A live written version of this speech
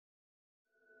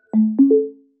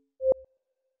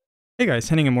Hey guys,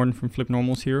 Henning and Morten from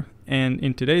FlippedNormals here, and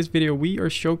in today's video we are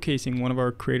showcasing one of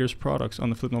our creators' products on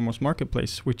the FlippedNormals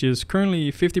marketplace, which is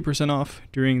currently 50% off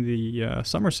during the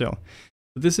summer sale.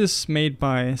 This is made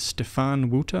by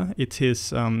Stéphane Wootha. It's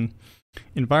his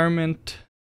environment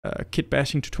kit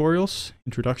bashing tutorials,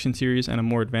 introduction series, and a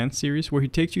more advanced series where he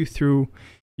takes you through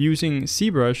using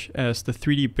ZBrush as the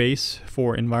 3D base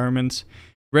for environments,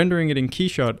 rendering it in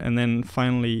Keyshot, and then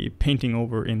finally painting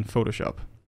over in Photoshop.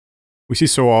 We see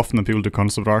so often that people do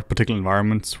concept art, particularly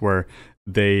environments, where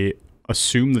they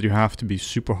assume that you have to be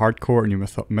super hardcore in your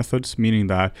methods, meaning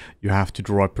that you have to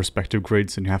draw out perspective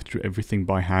grids and you have to do everything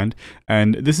by hand.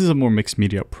 And this is a more mixed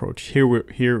media approach. Here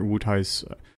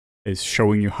Wootha is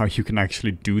showing you how you can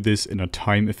actually do this in a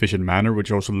time-efficient manner,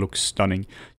 which also looks stunning.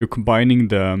 You're combining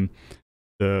the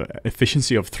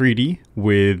efficiency of 3D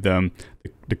with the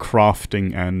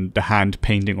crafting and the hand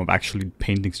painting of actually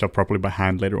painting stuff properly by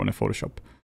hand later on in Photoshop.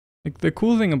 Like, the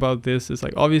cool thing about this is,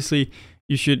 like, obviously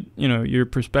you should, your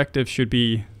perspective should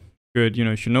be good,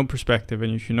 you should know perspective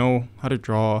and you should know how to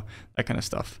draw, that kind of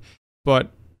stuff.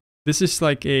 But this is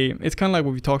like it's kind of like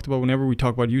what we talked about whenever we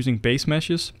talk about using base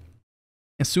meshes.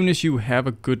 As soon as you have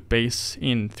a good base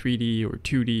in 3D or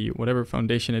 2D, whatever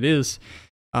foundation it is,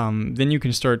 then you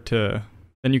can start to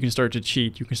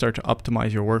cheat, you can start to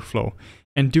optimize your workflow.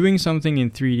 And doing something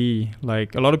in 3D,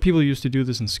 like a lot of people used to do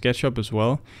this in SketchUp as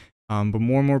well. But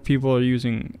more and more people are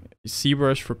using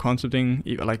ZBrush for concepting,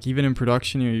 like even in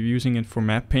production, you're using it for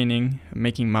map painting,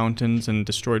 making mountains and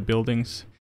destroyed buildings.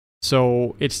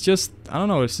 So it's just, I don't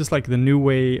know, it's just like the new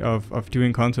way of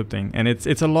doing concepting. And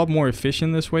it's a lot more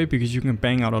efficient this way because you can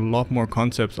bang out a lot more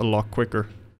concepts a lot quicker.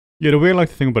 Yeah, the way I like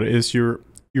to think about it is you're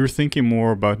thinking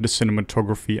more about the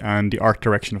cinematography and the art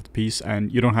direction of the piece, and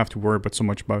you don't have to worry about so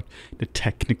much about the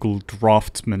technical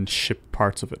draftsmanship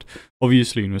parts of it.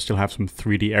 Obviously, you still have some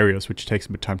 3D areas which takes a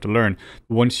bit of time to learn.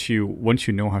 But once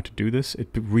you know how to do this, it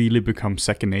really becomes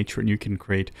second nature, and you can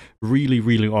create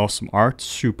really awesome art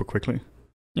super quickly.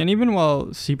 And even while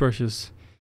ZBrush is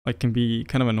can be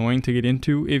kind of annoying to get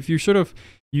into, if you're sort of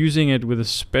using it with a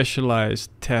specialized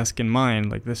task in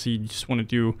mind, like let's say you just want to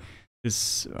do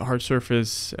this hard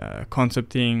surface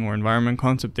concepting or environment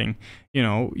concepting, you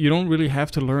don't really have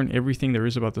to learn everything there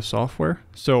is about the software.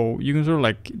 So you can sort of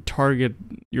like target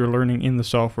your learning in the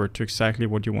software to exactly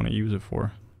what you want to use it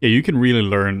for. Yeah, you can really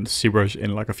learn ZBrush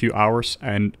in like a few hours,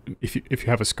 and if you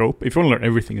have a scope, if you want to learn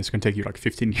everything, it's going to take you like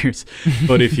 15 years.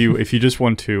 But if you just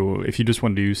want to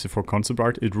use it for concept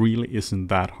art, it really isn't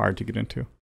that hard to get into.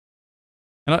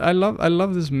 And I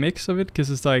love this mix of it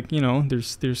because it's like,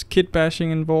 there's kit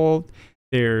bashing involved.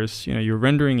 There's, you're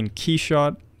rendering in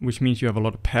Keyshot, which means you have a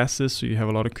lot of passes, so you have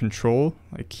a lot of control.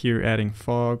 Like here, adding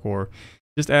fog or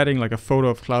just adding like a photo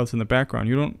of clouds in the background.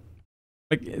 You don't,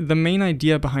 like, the main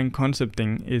idea behind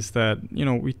concepting is that,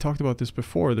 we talked about this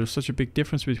before. There's such a big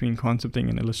difference between concepting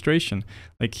and illustration.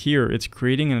 Like here, it's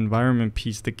creating an environment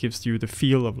piece that gives you the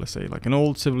feel of, let's say, like an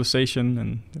old civilization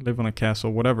and they live on a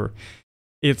castle, whatever.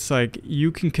 It's like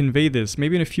you can convey this.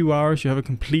 Maybe in a few hours, you have a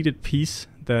completed piece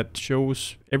that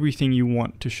shows everything you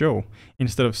want to show,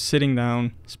 instead of sitting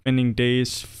down, spending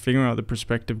days figuring out the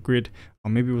perspective grid, or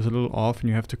maybe it was a little off and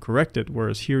you have to correct it.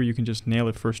 Whereas here, you can just nail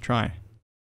it first try.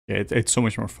 Yeah, it's so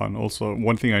much more fun. Also,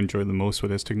 one thing I enjoy the most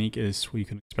with this technique is you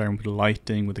can experiment with the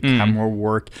lighting, with the camera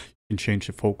work. You can change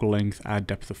the focal length, add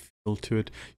depth of field to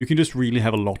it. You can just really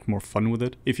have a lot more fun with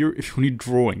it. If you're only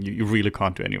drawing, you really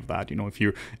can't do any of that. If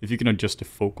you can adjust the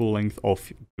focal length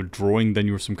of your drawing, then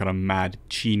you're some kind of mad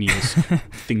genius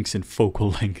thinks in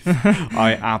focal length.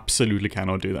 I absolutely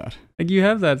cannot do that. Like, you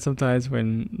have that sometimes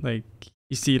when, like,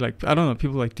 you see, like, I don't know,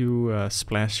 people like do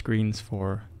splash screens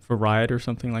for Riot or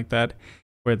something like that,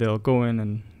 where they'll go in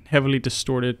and heavily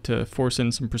distort it to force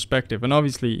in some perspective. And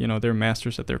obviously, they're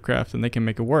masters at their craft and they can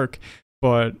make it work.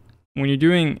 But when you're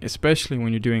doing, especially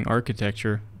when you're doing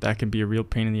architecture, that can be a real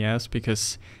pain in the ass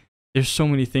because there's so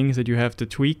many things that you have to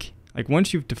tweak. Like,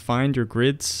 once you've defined your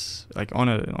grids, like on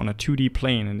a 2D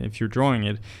plane, and if you're drawing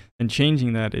it, then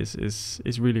changing that is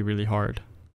really hard.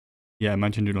 Yeah,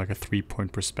 imagine doing like a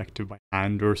 3-point perspective by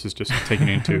hand versus just taking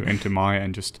it into Maya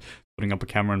and just putting up a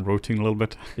camera and rotating a little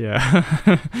bit.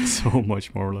 Yeah. So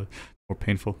much more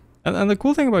painful. And the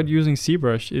cool thing about using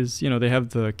ZBrush is, they have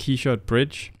the Keyshot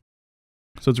bridge.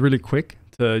 So it's really quick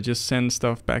to just send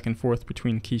stuff back and forth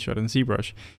between Keyshot and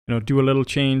ZBrush. Do a little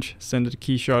change, send it to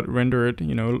Keyshot, render it,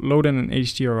 load in an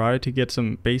HDRI to get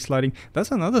some base lighting.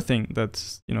 That's another thing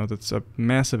that's a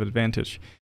massive advantage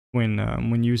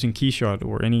when using Keyshot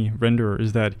or any renderer,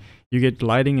 is that you get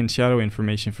lighting and shadow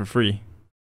information for free.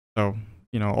 So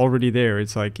you know, already there.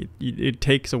 It's like it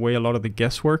takes away a lot of the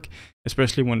guesswork,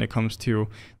 especially when it comes to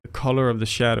the color of the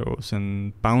shadows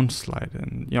and bounce light.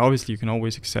 And you know, obviously you can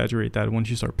always exaggerate that once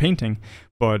you start painting,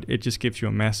 but it just gives you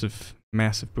a massive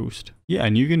boost. Yeah,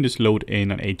 and you can just load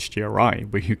in an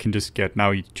HDRI where you can just get,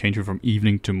 now you change it from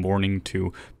evening to morning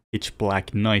to pitch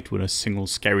black night with a single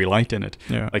scary light in it.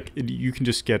 Yeah. Like you can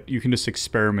just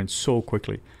experiment so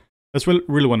quickly. That's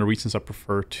really one of the reasons I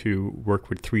prefer to work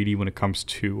with 3D when it comes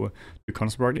to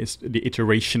concept art. Is the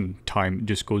iteration time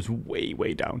just goes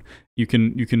way down. You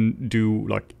can do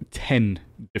like 10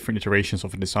 different iterations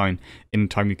of a design in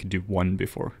time you could do one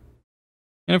before.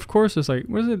 And of course, it's like,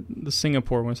 what is it? The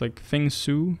Singapore one. It's like Feng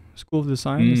Su School of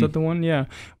Design. Is that the one? Yeah,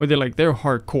 where they're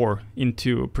hardcore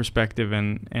into perspective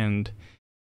and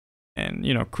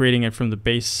you know, creating it from the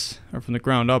base or from the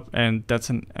ground up, and that's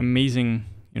an amazing,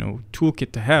 you know,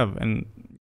 toolkit to have. And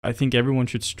I think everyone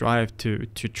should strive to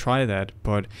try that.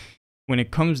 But when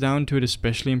it comes down to it,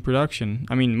 especially in production,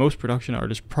 I mean, most production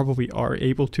artists probably are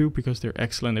able to because they're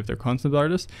excellent if they're concept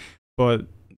artists, but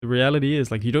the reality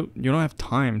is, like, you don't have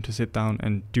time to sit down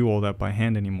and do all that by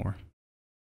hand anymore.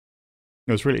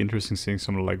 It was really interesting seeing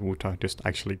someone like Wootha just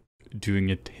actually doing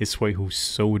it his way, who's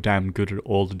so damn good at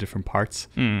all the different parts.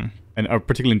 And I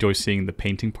particularly enjoy seeing the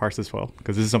painting parts as well,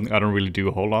 because this is something I don't really do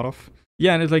a whole lot of.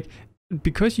 Yeah, and it's like,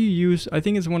 because you use, I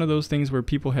think it's one of those things where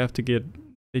people have to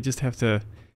they just have to,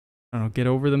 I don't know, get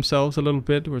over themselves a little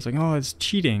bit, where it's like, oh, it's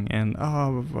cheating, and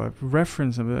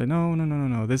reference, and like,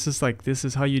 no, this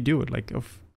is how you do it. Like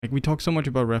we talk so much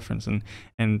about reference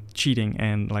and cheating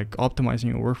and like optimizing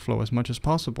your workflow as much as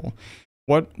possible.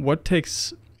 What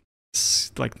takes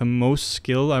like the most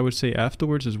skill, I would say,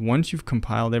 afterwards is once you've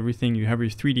compiled everything, you have your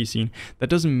 3D scene. That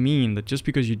doesn't mean that just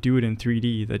because you do it in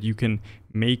 3D that you can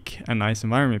make a nice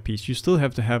environment piece. You still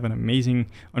have to have an amazing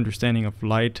understanding of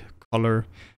light, color,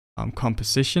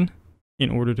 composition in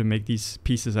order to make these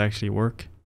pieces actually work.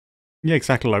 Yeah,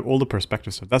 exactly. Like all the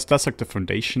perspective stuff. That's like the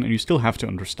foundation, and you still have to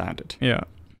understand it. Yeah.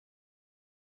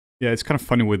 Yeah, it's kind of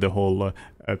funny with the whole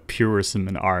purism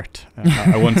in art.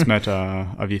 I once met a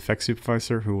VFX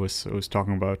supervisor who was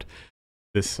talking about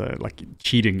this like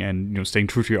cheating and, you know, staying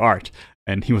true to your art.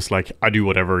 And he was like, I do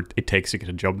whatever it takes to get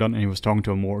a job done. And he was talking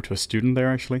to a student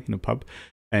there, actually, in a pub.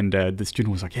 And the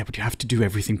student was like, yeah, but you have to do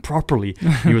everything properly.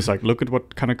 He was like, look at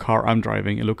what kind of car I'm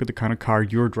driving and look at the kind of car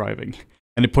you're driving.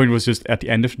 And the point was just, at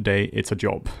the end of the day, it's a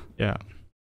job. Yeah.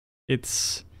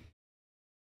 It's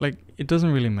like, it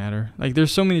doesn't really matter. Like,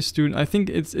 there's so many students. I think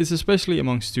it's especially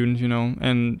among students, you know,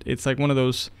 and it's like one of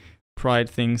those pride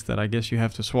things that I guess you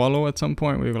have to swallow at some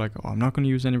point, where you're like, oh, I'm not going to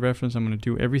use any reference. I'm going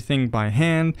to do everything by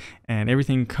hand, and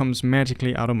everything comes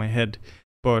magically out of my head.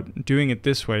 But doing it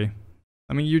this way,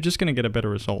 I mean, you're just going to get a better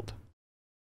result.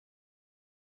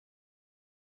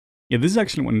 Yeah, this is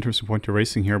actually one interesting point you're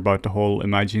raising here about the whole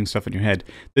imagining stuff in your head.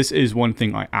 This is one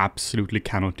thing I absolutely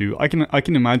cannot do. I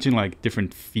can imagine like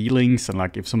different feelings, and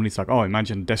like if somebody's like, oh,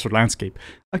 imagine a desert landscape,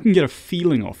 I can get a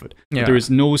feeling of it. Yeah. But there is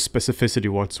no specificity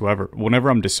whatsoever. Whenever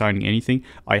I'm designing anything,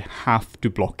 I have to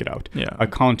block it out. Yeah.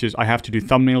 I have to do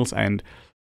thumbnails, and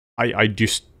I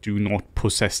just do not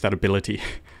possess that ability.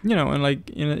 You know, and like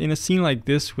in a scene like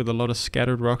this with a lot of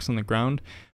scattered rocks on the ground,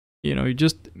 you know, you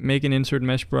just make an insert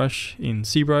mesh brush in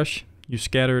ZBrush, you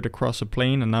scatter it across a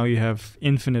plane, and now you have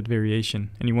infinite variation.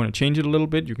 And you want to change it a little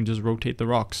bit, you can just rotate the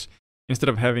rocks instead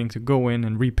of having to go in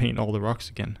and repaint all the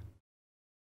rocks again.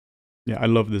 Yeah, I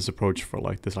love this approach for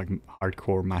like this like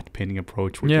hardcore matte painting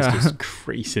approach, which is this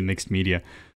crazy mixed media.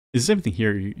 Is everything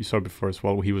here you saw before as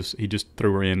well? He just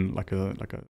threw in like a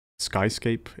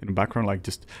skyscape in the background, like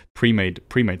just pre-made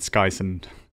skies, and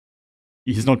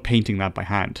he's not painting that by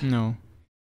hand. No.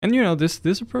 And you know,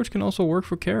 this approach can also work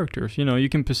for characters. You know, you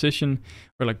can position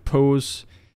or like pose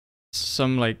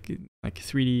some like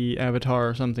 3D avatar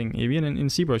or something. Even in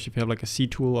ZBrush, if you have like a C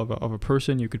tool of a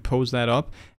person, you could pose that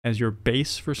up as your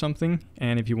base for something.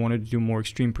 And if you wanted to do more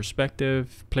extreme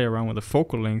perspective, play around with the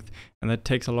focal length, and that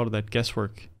takes a lot of that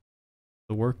guesswork.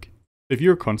 The work. If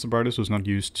you're a concept artist who's not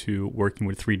used to working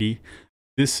with 3D,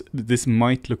 this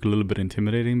might look a little bit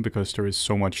intimidating because there is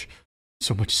so much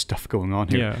stuff going on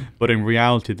here. Yeah. But in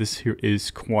reality, this here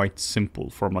is quite simple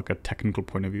from like a technical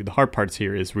point of view. The hard parts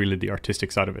here is really the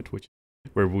artistic side of it,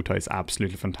 where Wootha is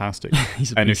absolutely fantastic.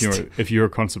 He's a and beast. if you're a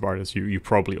concept artist, you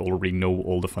probably already know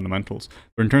all the fundamentals.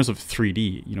 But in terms of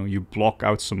 3D, you know, you block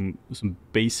out some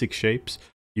basic shapes.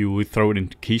 You would throw it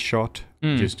into Keyshot,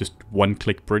 just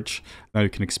one-click bridge. Now you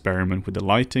can experiment with the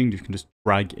lighting. You can just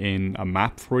drag in a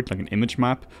map for it, like an image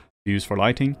map to use for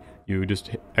lighting. You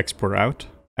just export out,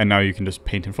 and now you can just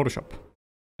paint in Photoshop.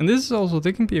 And this is also,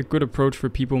 they can be a good approach for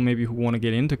people maybe who want to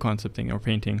get into concepting or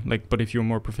painting. Like, but if you're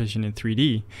more proficient in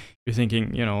 3D, you're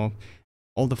thinking, you know,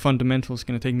 all the fundamentals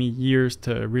going to take me years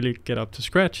to really get up to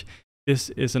scratch. This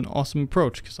is an awesome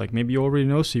approach because like maybe you already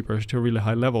know ZBrush to a really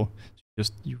high level.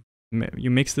 Just you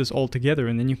mix this all together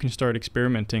and then you can start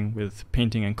experimenting with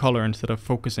painting and color instead of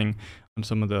focusing on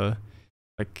some of the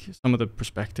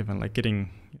perspective and like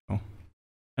getting, you know,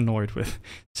 annoyed with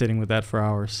sitting with that for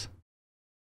hours.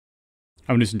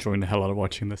 I'm just enjoying the hell out of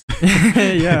watching this.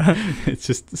 Yeah. It's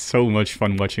just so much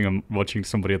fun watching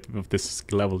somebody of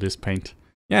this level just paint.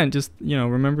 Yeah, and just, you know,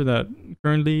 remember that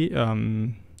currently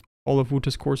all of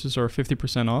Wootha's courses are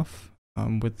 50% off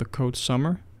with the code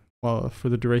SUMMER for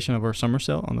the duration of our summer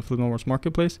sale on the FlippedNormals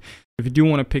marketplace. If you do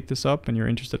want to pick this up and you're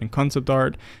interested in concept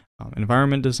art,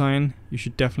 environment design, you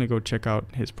should definitely go check out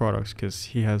his products because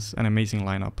he has an amazing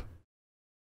lineup.